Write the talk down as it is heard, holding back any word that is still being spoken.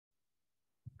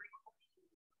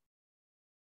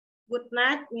Good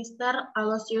night, Mr.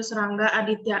 Aloysius Rangga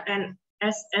Aditya and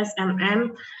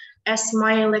SSMM. As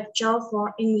my lecture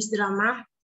for English drama,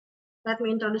 let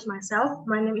me introduce myself.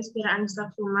 My name is Vira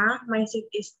Anissa. My seat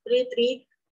is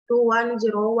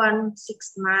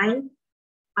 33210169.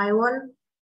 I will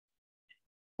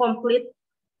complete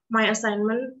my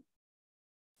assignment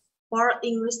for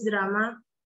English drama.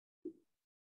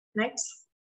 Next.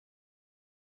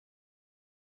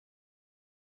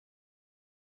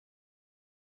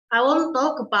 I will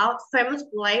talk about famous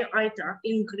playwright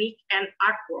in Greek and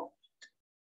artwork.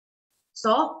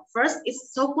 So first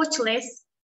is Sophocles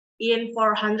in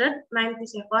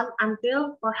 497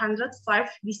 until 405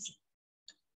 BC.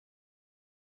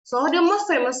 So the most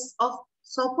famous of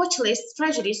Sophocles'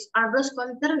 tragedies are those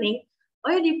concerning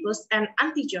Oedipus and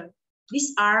Antigone.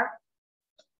 These are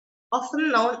often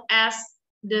known as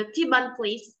the Theban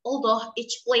plays, although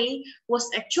each play was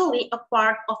actually a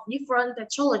part of different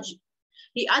mythology,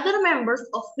 the other members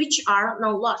of which are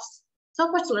now lost.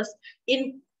 Sophocles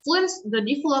influenced the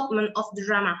development of the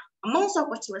drama. Among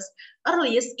Sophocles'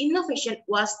 earliest innovation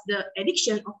was the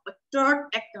addition of a third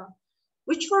actor,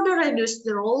 which further reduced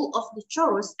the role of the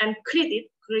chorus and created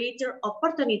greater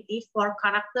opportunity for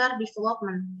character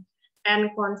development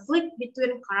and conflict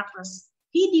between characters.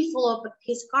 He developed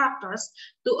his characters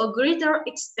to a greater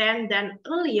extent than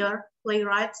earlier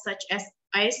playwrights such as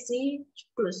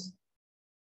Aeschylus.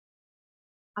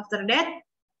 After that,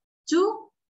 two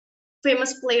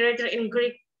famous playwrights in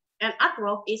Greek and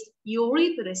artwork is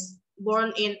Euripides,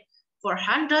 born in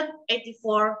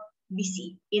 484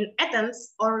 BC in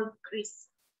Athens or Greece,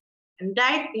 and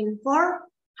died in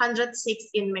 406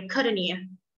 in Macedonia.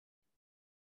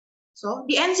 So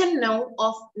the ancient known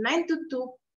of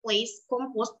 92 plays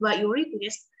composed by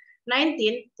Euripides,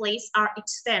 19 plays are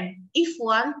extant if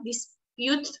one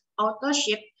disputed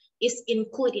authorship is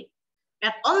included.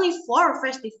 At only 4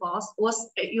 festivals was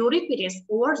Euripides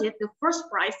awarded the first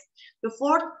prize. The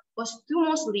fourth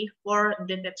posthumously for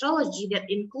the tetralogy that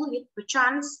included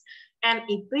Perchance and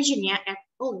Iphigenia at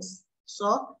Aulis.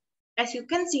 So, as you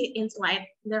can see in slide,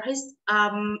 there is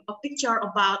a picture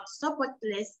about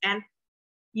Sophocles and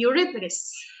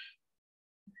Euripides.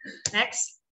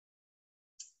 Next.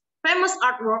 Famous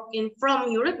artwork from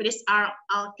Euripides are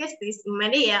Alcestis,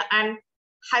 Medea, and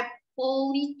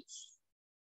Hippolytus.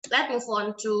 Let's move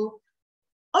on to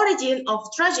origin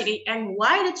of tragedy and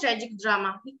why the tragic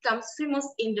drama becomes famous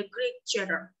in the Greek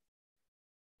theater.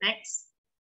 Next.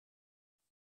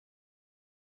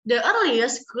 The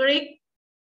earliest Greek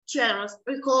theaters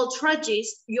recall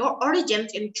tragedies, your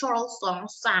origins in choral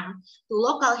songs sung to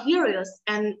local heroes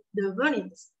and the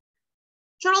vanities.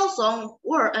 Choral songs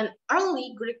were an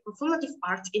early Greek performative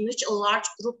art in which a large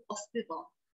group of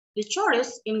people, the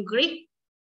chorus in Greek,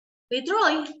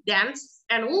 literally dance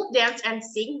and would dance and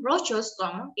sing raucous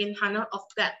songs in honor of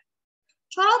God.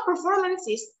 Choral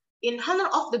performances in honor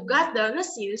of the god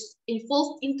Dionysius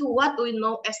evolved into what we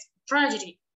know as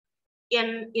tragedy.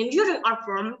 In enduring art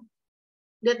form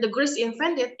that the Greeks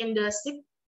invented in the 6th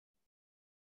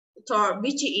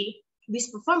BCE, these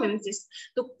performances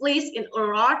took place in a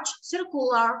large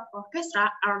circular orchestra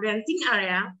or dancing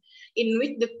area in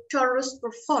which the chorus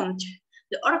performed.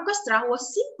 The orchestra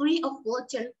was simply a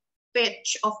flattened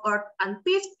patch of earth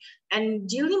unpaved and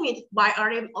delimited by a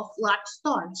rim of large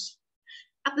stones.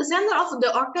 At the center of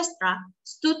the orchestra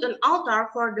stood an altar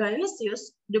for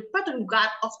Dionysius, the patron god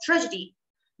of tragedy.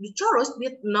 The chorus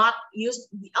did not use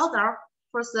the altar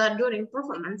during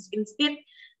performance. Instead,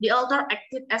 the altar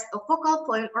acted as a focal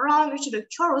point around which the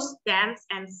chorus danced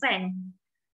and sang.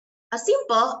 A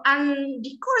simple,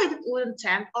 undecorated wooden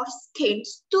tent or scene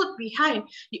stood behind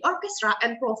the orchestra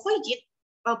and provided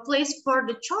a place for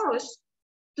the chorus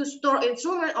to store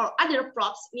instruments or other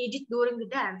props needed during the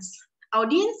dance.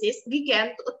 Audiences began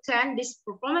to attend these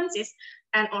performances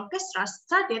and orchestras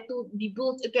started to be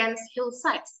built against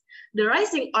hillsides. The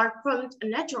rising art formed a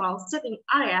natural setting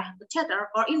area, a theater,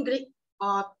 or in Greek,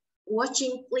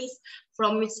 watching place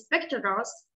from which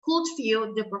spectators could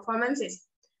view the performances.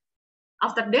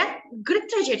 After that, Greek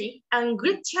tragedy and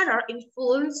Greek theater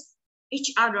influenced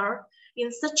each other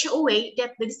in such a way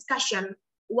that the discussion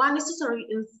one necessarily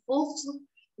involves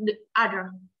the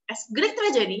other. As Greek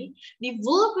tragedy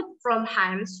developed from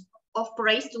hymns of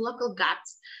praise to local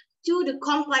gods to the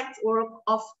complex work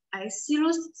of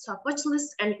Aeschylus,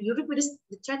 Sophocles, and Euripides,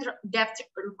 the theater adapted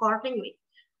accordingly.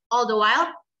 All the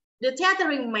while, the theater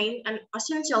remained an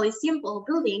essentially simple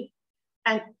building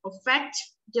and affect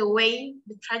the way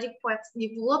the tragic poets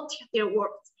developed their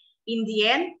works. In the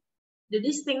end, the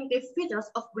distinctive features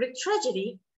of Greek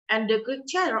tragedy and the Greek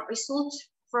theater result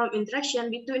from interaction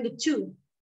between the two.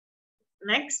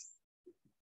 Next.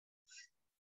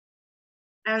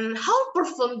 And how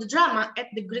performed the drama at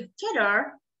the Greek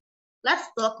theater? Let's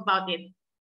talk about it.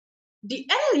 The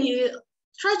early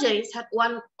tragedies had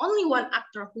only one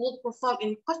actor who would perform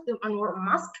in costume and wore a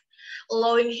mask,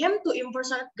 allowing him to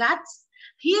impersonate gods.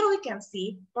 Here we can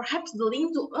see perhaps the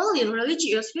link to early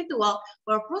religious ritual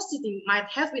where prostituting might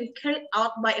have been carried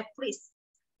out by a priest.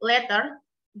 Later,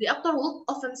 the actor would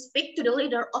often speak to the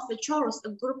leader of the chorus, a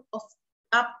group of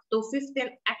up to 15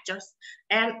 actors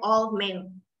and all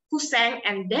men, who sang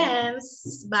and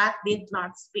danced but did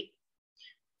not speak.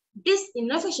 This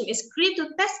innovation is credited to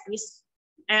Thespis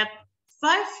at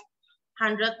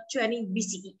 520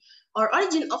 BCE, or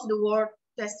origin of the word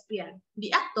thespian.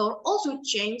 The actor also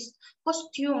changed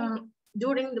costume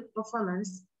during the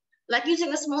performance, like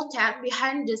using a small tent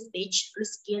behind the stage, the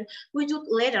skin, which would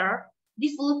later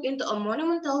develop into a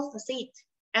monumental facade,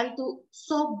 and to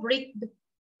so break the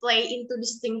play into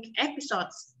distinct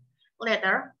episodes.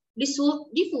 Later, this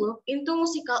would develop into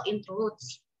musical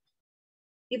interludes.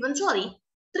 Eventually,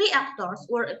 3 actors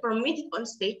were permitted on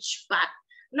stage, but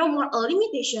no more a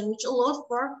limitation which allowed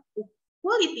for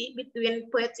equality between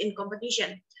poets in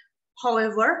competition.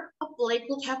 However, a play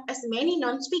could have as many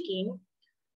non-speaking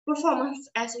performances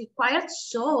as required,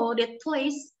 so that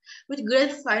plays with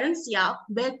great financial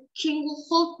backing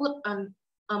could put on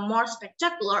a more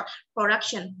spectacular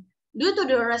production. Due to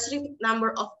the restricted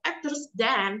number of actors,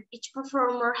 then each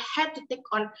performer had to take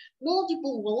on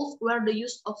multiple roles where the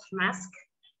use of mask,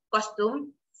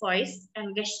 costume, voice,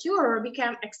 and gesture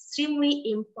became extremely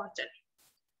important.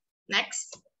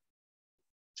 Next.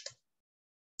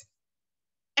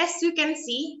 As you can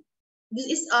see, this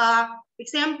is an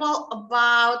example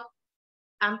about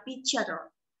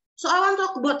amphitheater. So I want to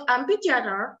talk about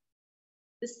amphitheater,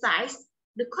 the size,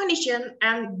 the condition,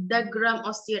 and diagram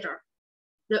of theater.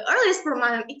 The earliest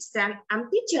permanent extant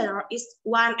amphitheater is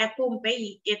one at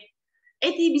Pompeii at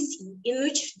 80 BC, in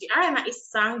which the arena is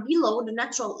sunk below the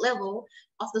natural level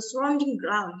of the surrounding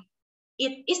ground.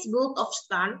 It is built of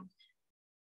stone,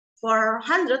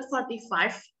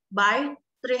 445 by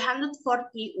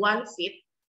 341 feet,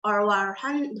 or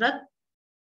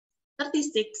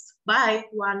 136 by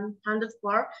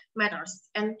 104 meters,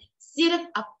 and seated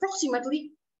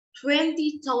approximately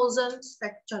 20,000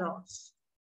 spectators.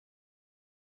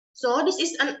 So this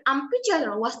is an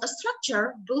amphitheater, was a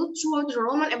structure built throughout the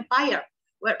Roman Empire,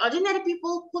 where ordinary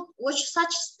people could watch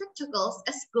such spectacles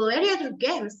as gladiator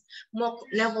games, mock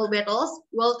naval battles,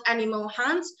 wild animal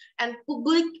hunts, and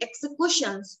public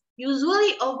executions.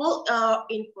 Usually oval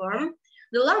in form,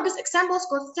 the largest examples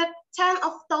could set tens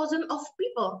of thousands of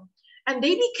people, and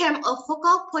they became a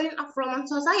focal point of Roman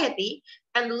society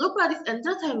and lucrative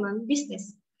entertainment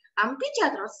business.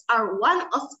 Amphitheaters are one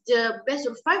of the best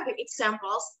surviving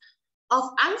examples of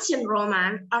ancient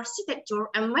Roman architecture,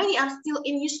 and many are still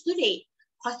in use today,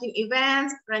 hosting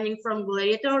events ranging from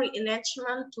gladiator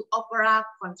reenactment to opera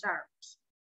concerts.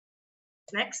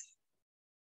 Next.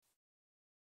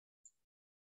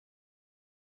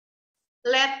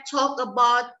 Let's talk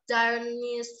about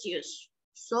Dionysius.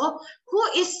 So, who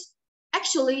is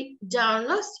actually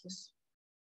Dionysius?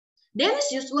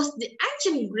 Dionysius was the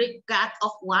ancient Greek god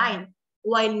of wine,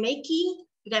 winemaking,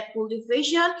 grape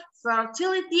cultivation,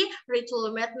 fertility,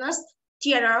 ritual madness,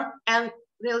 theater, and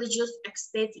religious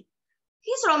ecstasy.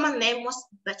 His Roman name was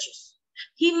Bacchus.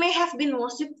 He may have been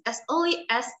worshipped as early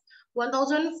as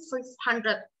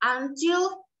 1500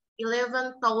 until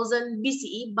 11,000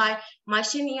 BCE by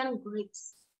Mycenaean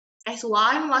Greeks. As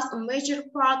wine was a major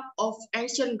part of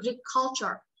ancient Greek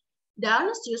culture,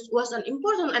 Dionysius was an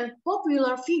important and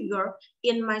popular figure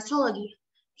in mythology.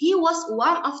 He was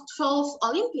one of 12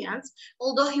 Olympians,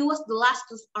 although he was the last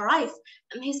to arrive,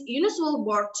 and his unusual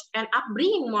birth and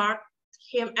upbringing marked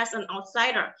him as an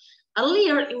outsider.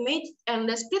 Earlier image and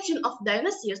description of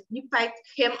Dionysius depict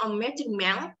him a mature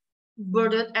man,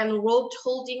 bearded and robed,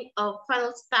 holding a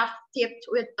funnel staff tipped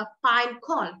with a pine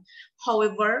cone.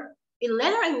 However, in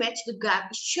later image, the god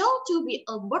is shown to be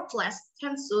a beardless,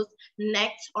 sensuous,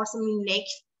 naked or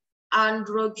semi-naked,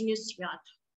 androgynous god.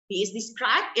 He is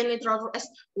described in literature as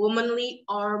womanly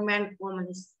or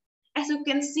man-womanist. As you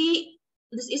can see,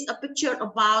 this is a picture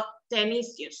about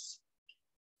Dionysius.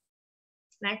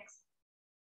 Next.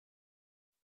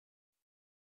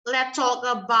 Let's talk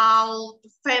about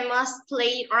famous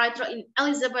playwright in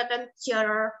Elizabethan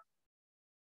theater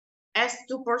as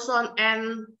 2-person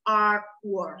and art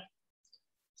world.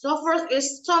 So first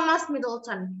is Thomas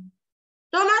Middleton.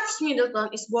 Thomas Middleton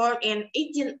is born in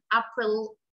 18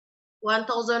 April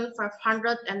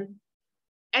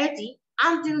 1580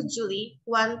 until July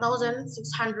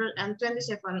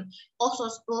 1627, also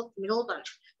spelled Middleton,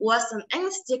 was an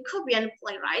English Jacobean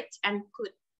playwright and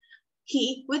poet.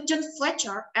 He, with John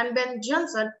Fletcher and Ben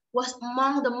Jonson, was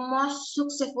among the most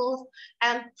successful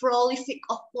and prolific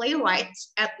of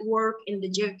playwrights at work in the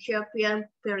Jacobean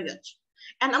period,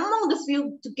 and among the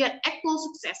few to get equal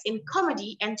success in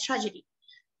comedy and tragedy.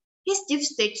 His chief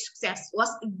stage success was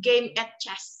a game at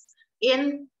chess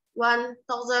in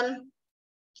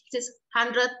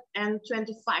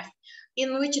 1625,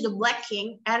 in which the Black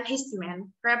King and his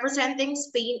men, representing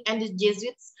Spain and the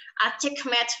Jesuits, are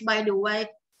checkmated by the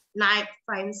White Knight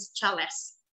Prince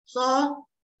Charles. So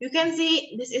you can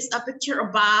see this is a picture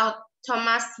about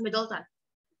Thomas Middleton.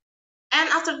 And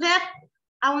after that,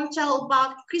 I want to tell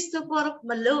about Christopher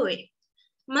Marlowe.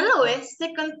 Marlowe's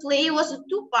second play was a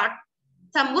two-part,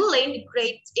 Tamburlaine the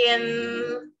Great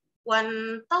in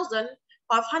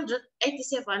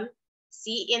 1587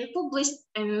 CE and published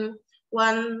in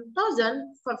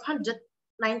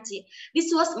 1590.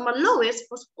 This was Marlowe's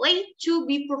first play to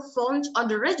be performed on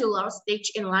the regular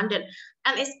stage in London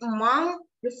and is among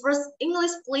the first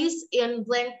English plays in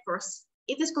blank verse.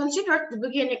 It is considered the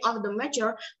beginning of the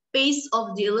major phase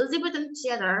of the Elizabethan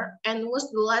theatre and was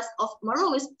the last of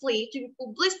Marlowe's play to be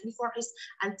published before his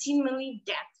untimely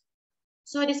death.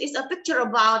 So this is a picture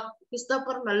about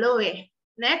Christopher Marlowe.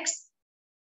 Next.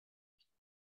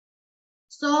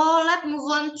 So let's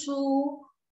move on to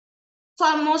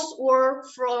famous work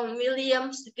from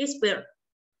William Shakespeare.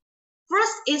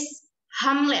 First is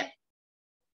Hamlet.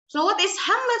 So what is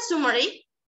Hamlet's summary?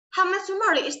 Hamlet's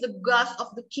summary is the ghost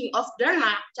of the king of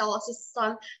Denmark tells his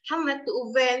son Hamlet to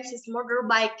avenge his murder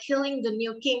by killing the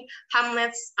new king,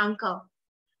 Hamlet's uncle.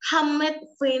 Hamlet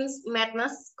feigns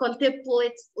madness,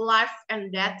 contemplates life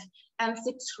and death, and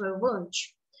seeks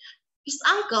revenge. His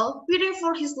uncle, fearing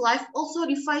for his life, also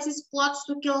devises plots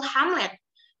to kill Hamlet.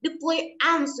 The play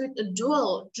ends with a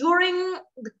duel during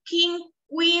the king,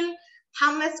 queen,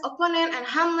 Hamlet's opponent, and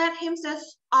Hamlet himself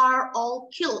are all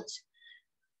killed.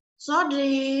 So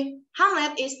the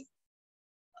Hamlet is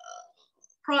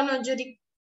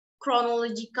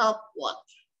chronological plot.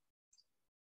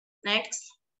 Next.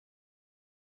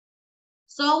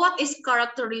 So what is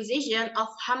characterization of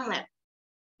Hamlet?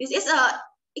 This is an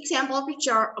example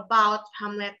picture about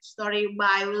Hamlet story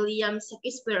by William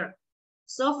Shakespeare.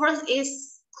 So first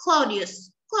is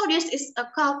Claudius. Claudius is a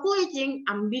calculating,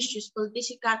 ambitious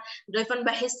politician driven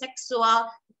by his sexual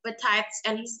appetites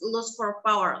and his lust for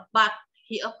power, but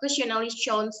he occasionally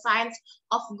shows signs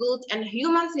of good and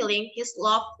human feeling. His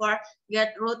love for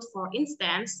Gertrude, for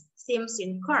instance, seems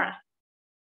sincere.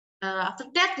 After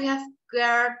that, we have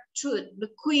Gertrude, the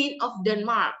Queen of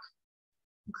Denmark.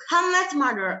 Hamlet's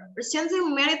mother, recently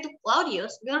married to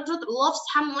Claudius, Gertrude loves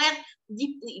Hamlet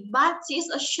deeply, but she is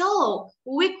a shallow,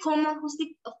 weak woman who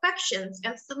seeks affections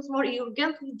and seems more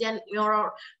arrogantly than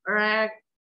moral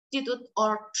rectitude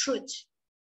or truth.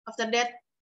 After that,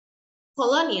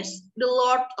 Polonius, the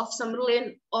Lord of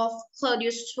Chamberlain of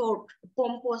Claudius' court, a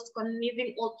pompous,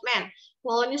 conniving old man.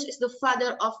 Polonius is the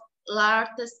father of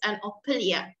Laertes and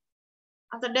Ophelia.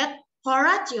 After that,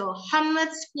 Horatio,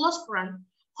 Hamlet's close friend.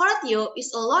 Horatio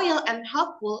is loyal and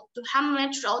helpful to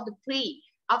Hamlet throughout the play.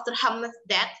 After Hamlet's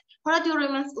death, Horatio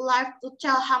remains alive to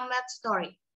tell Hamlet's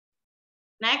story.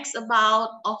 Next,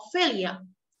 about Ophelia.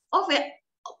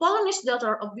 Polonius'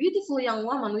 daughter, a beautiful young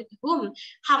woman with whom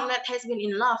Hamlet has been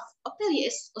in love. Ophelia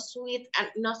is a sweet and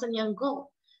innocent young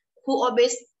girl who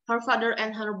obeys her father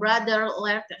and her brother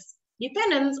Laertes.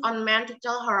 Dependent on men to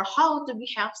tell her how to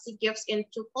behave, she gives in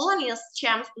to Polonius'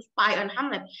 chance to spy on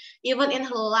Hamlet. Even in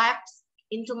her lapse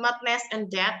into madness and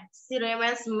death, she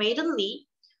remains maidenly,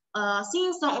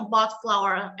 singing songs about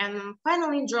flower, and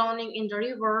finally drowning in the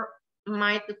river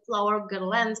amid the flower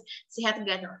garlands she had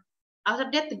gathered. After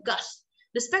that, the ghost.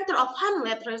 The specter of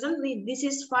Hamlet, recently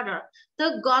deceased father,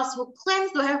 the ghost who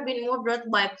claims to have been murdered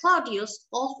by Claudius,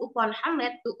 calls upon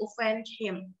Hamlet to avenge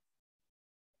him.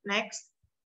 Next.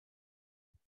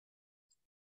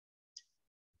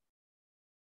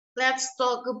 Let's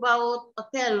talk about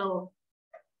Othello.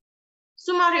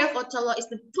 Summary of Othello is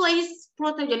the play's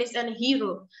protagonist and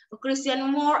hero. A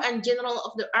Christian Moor and general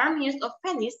of the armies of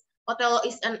Venice, Othello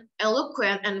is an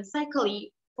eloquent and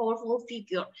psychically powerful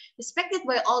figure, respected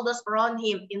by all those around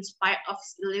him. In spite of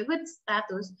his elevated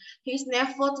status, he is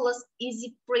nevertheless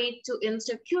easy prey to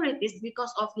insecurities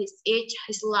because of his age,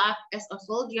 his life as a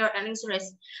soldier, and his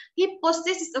race. He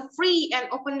possesses a free and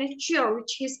open nature,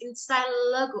 which his inside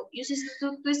logo uses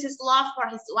to twist his love for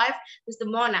his wife,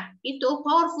 Desdemona, into a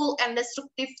powerful and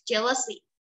destructive jealousy.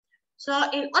 So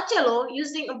in Othello,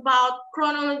 using about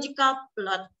chronological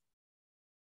plot.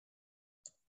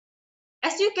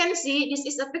 As you can see, this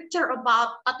is a picture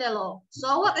about Othello.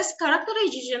 So what is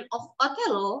characterization of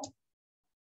Othello?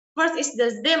 First is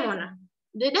Desdemona.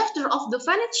 The daughter of the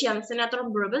Venetian Senator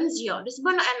Brabantio,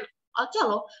 Desdemona and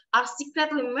Othello are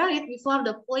secretly married before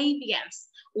the play begins.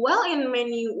 While in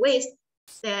many ways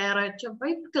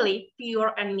stereotypically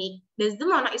pure and meek,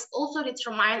 Desdemona is also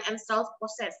determined and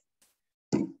self-possessed.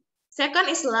 Second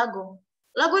is Lago.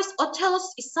 Lago is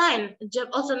Othello's sign,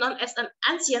 also known as an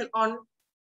ancient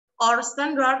or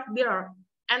standard bearer,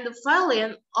 and the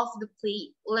villain of the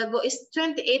play. Lago is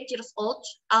 28 years old,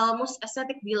 almost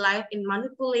ascetic delight in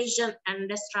manipulation and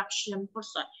destruction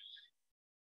person.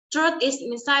 Third is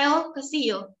Misael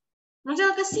Cassio.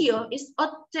 Misael Cassio is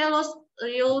Othello's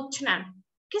lieutenant.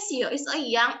 Cassio is a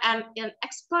young and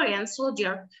inexperienced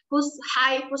soldier whose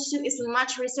high position is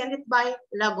much resented by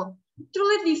Lago.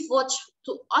 Truly devoted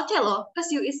to Othello,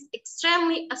 Cassio is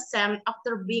extremely ashamed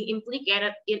after being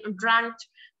implicated in a drunk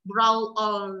brawl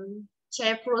on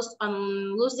Cyprus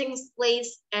on losing his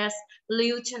place as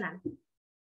lieutenant.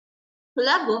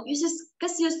 Lago uses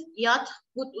Cassio's youth,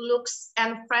 good looks,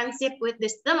 and friendship with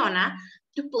Desdemona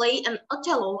to play an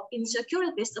Othello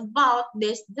insecurities about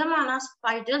Desdemona's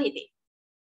fidelity.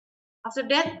 After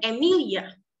that,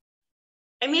 Emilia.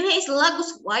 Emilia is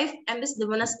Lago's wife and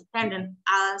Desdemona's attendant.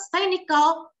 A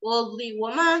cynical, worldly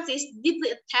woman, she is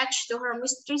deeply attached to her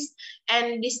mistress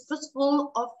and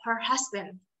distrustful of her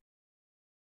husband.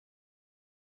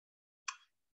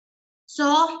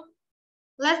 So,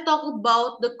 let's talk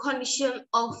about the condition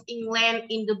of England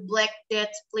in the Black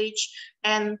Death Plague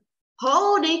and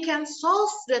how they can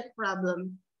solve that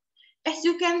problem. As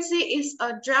you can see, is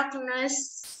a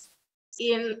darkness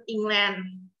in England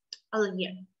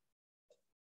earlier.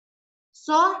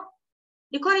 So,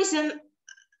 the condition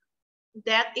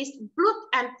that is blood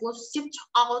and fluid seeped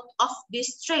out of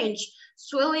these strange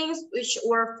swellings, which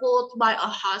were followed by a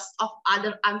host of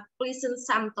other unpleasant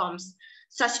symptoms,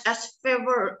 such as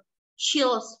fever,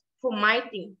 chills,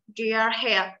 vomiting,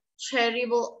 diarrhea,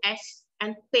 terrible aches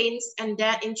and pains, and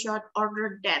that in short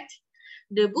order death.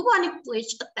 The bubonic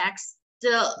plague attacks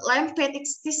the lymphatic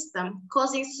system,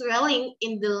 causing swelling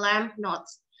in the lymph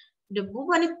nodes. The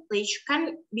bubonic plague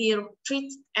can be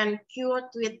treated and cured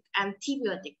with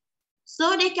antibiotics.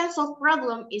 So they can solve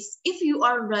problem is if you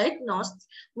are diagnosed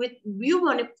with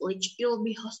bubonic plague, you'll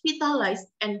be hospitalized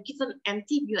and given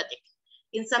antibiotics.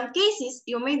 In some cases,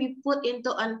 you may be put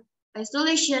into an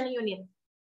isolation unit.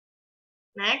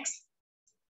 Next.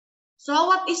 So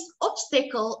what is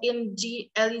obstacle in the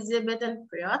Elizabethan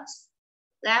period?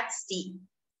 Let's see.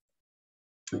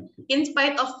 In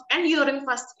spite of enduring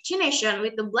fascination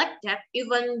with the Black Death,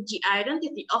 even the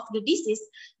identity of the disease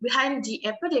behind the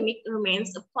epidemic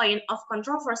remains a point of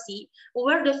controversy,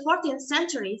 where the 14th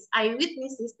century's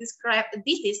eyewitnesses described the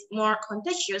disease more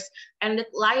contagious and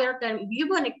deadlier than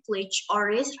bubonic plague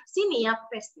or Yersinia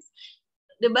pestis.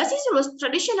 The bacillus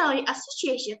traditionally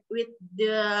associated with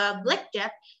the Black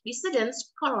Death dissident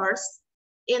scholars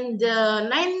in the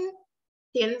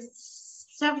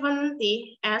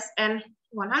 1970s and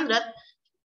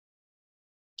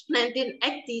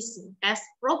 1980s as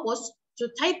proposed to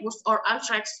typhus or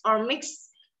anthrax or mix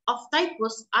of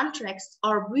typhus, anthrax,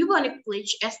 or bubonic plague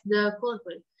as the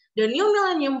culprit. The new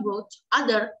millennium brought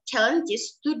other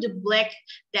challenges to the Black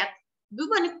Death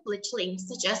bubonic plague links,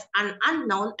 such as an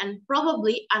unknown and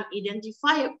probably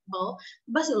unidentifiable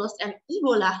bacillus and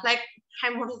Ebola, like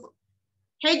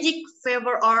hemorrhagic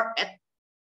fever, or at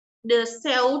the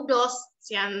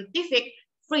pseudo-scientific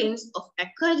fringe of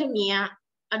academia,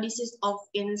 a disease of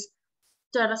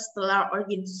interstellar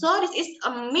origin. So this is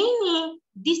a mini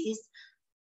disease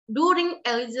during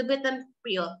Elizabethan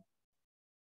period.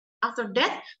 After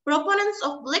that, proponents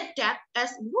of Black Death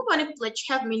as bubonic plague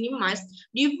have minimized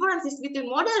differences between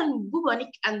modern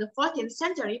bubonic and the 14th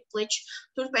century plague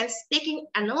through painstaking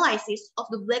analysis of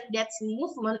the Black Death's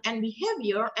movement and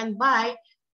behavior, and by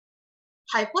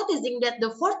hypothesizing that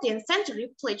the 14th century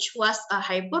plague was a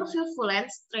hypervirulent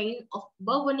strain of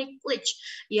bubonic plague.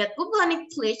 Yet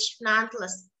bubonic plague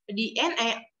nonetheless,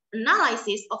 DNA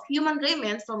analysis of human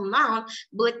remains from known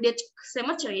Black Death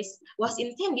cemeteries was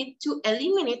intended to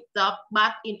eliminate the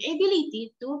but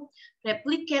inability to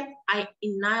replicate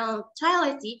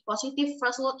inalterability positive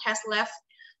result has left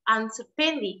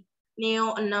uncertainty.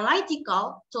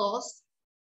 Neo-analytical tools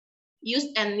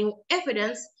used and new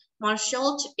evidence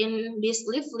marshaled in this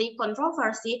lively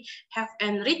controversy have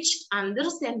enriched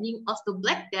understanding of the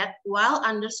Black Death while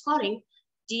underscoring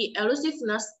the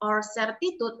elusiveness or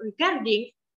certitude regarding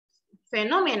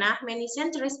phenomena many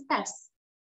centuries past.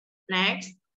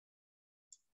 Next.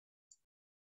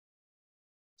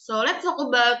 So let's talk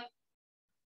about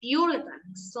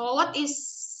Puritans. So what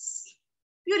is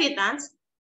Puritans?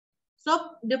 So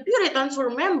the Puritans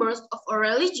were members of a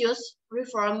religious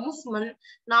reform movement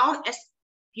known as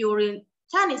Puritanism.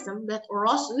 Puritanism that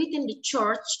arose within the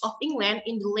Church of England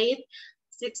in the late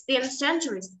 16th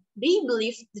century. They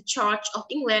believed the Church of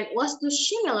England was too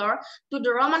similar to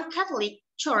the Roman Catholic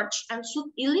Church and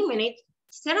should eliminate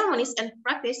ceremonies and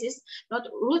practices not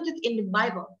rooted in the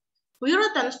Bible.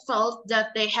 Puritans felt that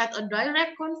they had a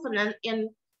direct covenant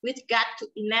with God to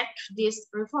enact these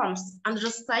reforms. Under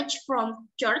siege from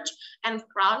church and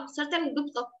crown, certain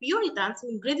groups of Puritans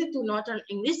migrated to northern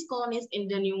English colonies in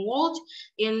the New World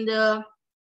in the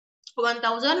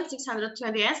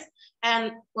 1620s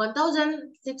and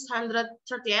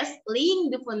 1630s, laying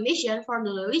the foundation for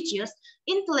the religious,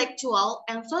 intellectual,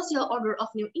 and social order of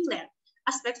New England.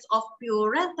 Aspects of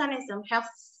Puritanism have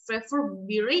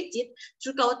reverberated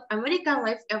throughout American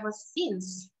life ever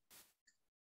since.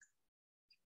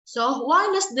 So why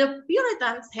does the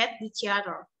Puritans hate each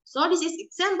other? So this is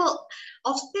example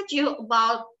of statue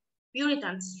about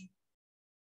Puritans.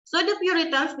 So the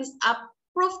Puritans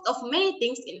disapproved of many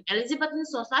things in Elizabethan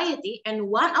society, and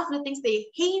one of the things they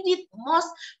hated most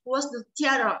was the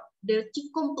theater. Their chief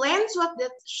complaints was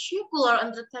that secular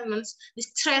entertainments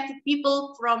distracted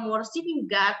people from worshiping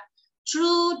God.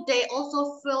 True, they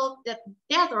also felt that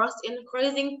theater's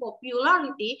increasing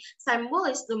popularity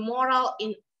symbolized the moral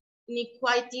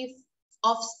inequality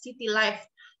of city life.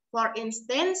 For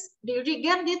instance, they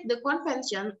regarded the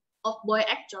convention of boy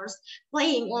actors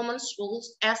playing women's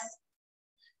roles as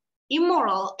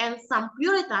immoral, and some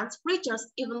Puritans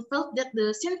preachers even felt that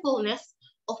the sinfulness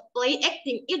of play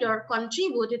acting either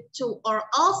contributed to or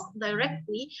else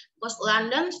directly caused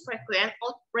London's frequent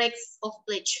outbreaks of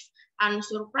plague.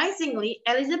 Unsurprisingly,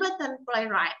 Elizabethan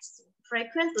playwrights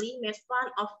frequently made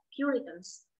fun of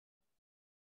Puritans.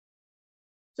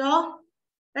 So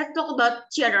let's talk about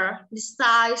theater, the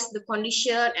size, the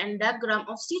condition, and diagram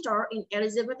of theater in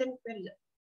Elizabethan period.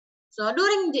 So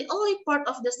during the early part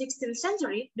of the 16th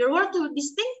century, there were two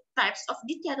distinct types of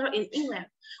the theater in England.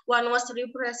 One was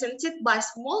represented by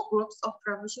small groups of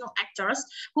professional actors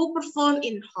who performed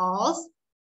in halls,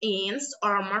 inns,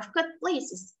 or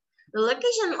marketplaces. The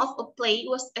location of a play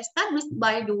was established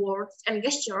by the words and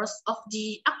gestures of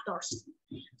the actors.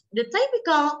 The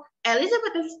typical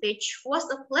Elizabethan stage was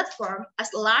a platform as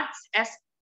large as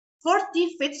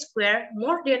 40 feet square,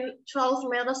 more than 12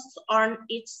 meters on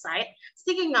each side,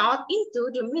 sticking out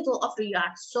into the middle of the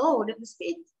yard so that the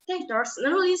spectators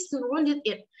nearly surrounded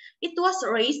it. It was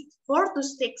raised 4 to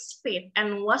 6 feet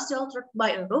and was sheltered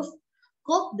by a roof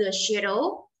called the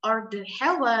shadow or the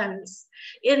heavens.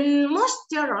 In most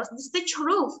theaters, the stage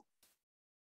roof,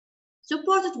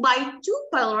 supported by 2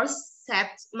 pillars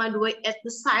set midway at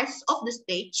the sides of the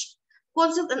stage,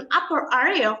 concealed an upper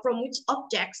area from which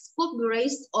objects could be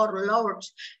raised or lowered.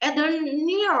 At the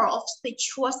near of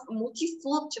stage was a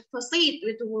multi-foot facade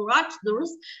with large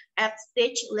doors at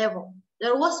stage level.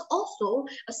 There was also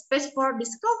a space for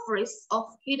discoveries of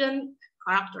hidden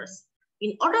characters.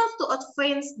 In order to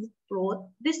advance the plot,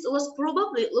 this was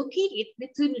probably located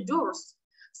between the doors.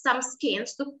 Some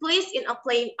scenes took place in a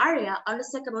playing area on the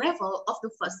second level of the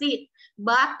facade,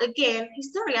 but again,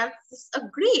 historians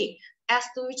disagree as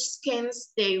to which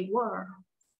scenes they were.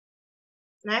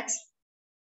 Next.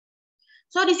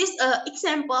 So this is an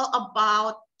example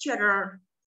about theater.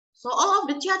 So all of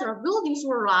the theater buildings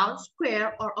were round,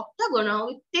 square, or octagonal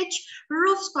with thatched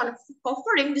roofs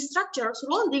covering the structure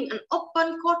surrounding an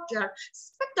open courtyard.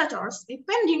 Spectators,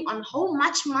 depending on how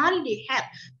much money they had,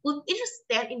 could either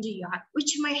stand in the yard,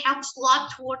 which may have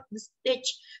sloped toward the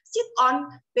stage, sit on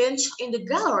benches in the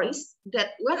galleries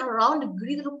that went around the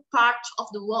greater part of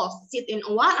the walls, sit in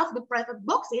one of the private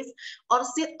boxes, or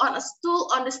sit on a stool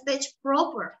on the stage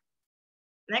proper.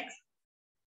 Next.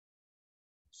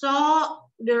 So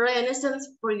the Renaissance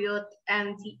period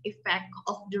and the effect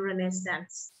of the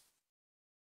Renaissance.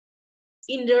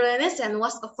 In the Renaissance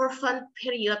was a fervent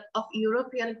period of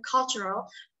European cultural,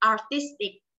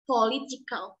 artistic,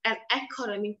 political, and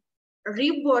economic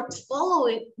rebirth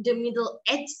following the Middle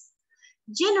Ages,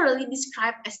 generally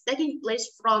described as taking place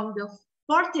from the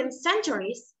 14th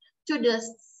centuries to the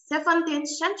 17th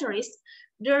centuries.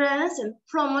 The Renaissance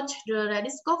promoted the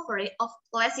rediscovery of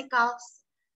classical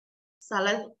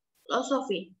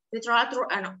philosophy, literature,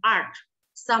 and art.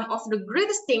 Some of the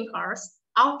greatest thinkers,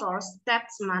 authors,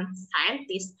 statesmen,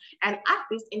 scientists, and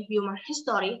artists in human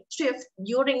history thrived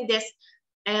during this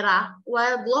era,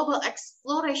 while global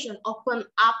exploration opened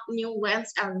up new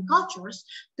lands and cultures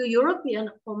to European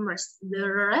commerce. The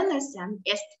Renaissance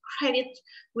is credited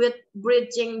with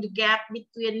bridging the gap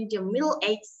between the Middle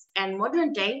Ages and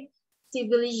modern-day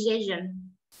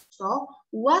civilization. So,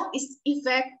 what is the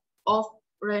effect of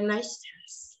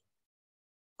Renaissance?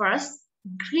 First,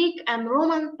 Greek and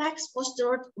Roman texts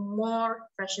fostered a more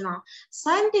rational,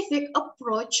 scientific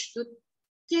approach to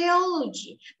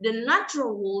theology. The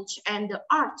natural world and the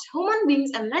arts, human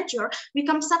beings and nature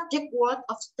become subject worth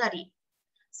of study.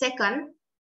 Second,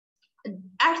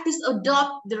 artists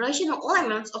adopt the rational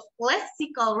elements of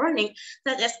classical learning,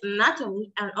 such as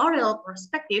anatomy and oral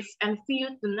perspective, and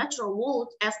view the natural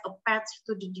world as a path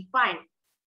to the divine.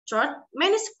 Third,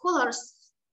 many scholars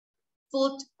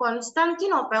fled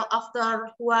Constantinople after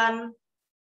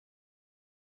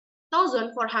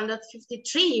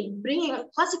 1453, bringing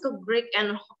classical Greek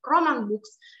and Roman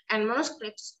books and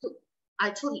manuscripts to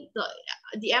Italy.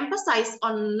 The emphasis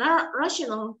on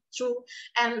rational truth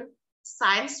and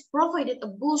science provided a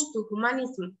boost to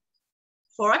humanism.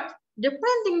 Fourth, the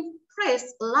printing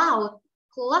press allowed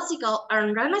classical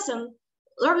and Renaissance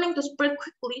learning to spread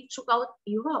quickly throughout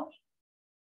Europe.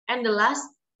 And the last,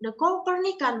 the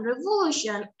Copernican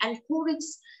revolution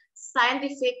encouraged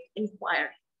scientific inquiry.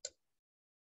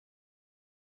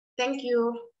 Thank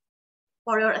you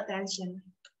for your attention.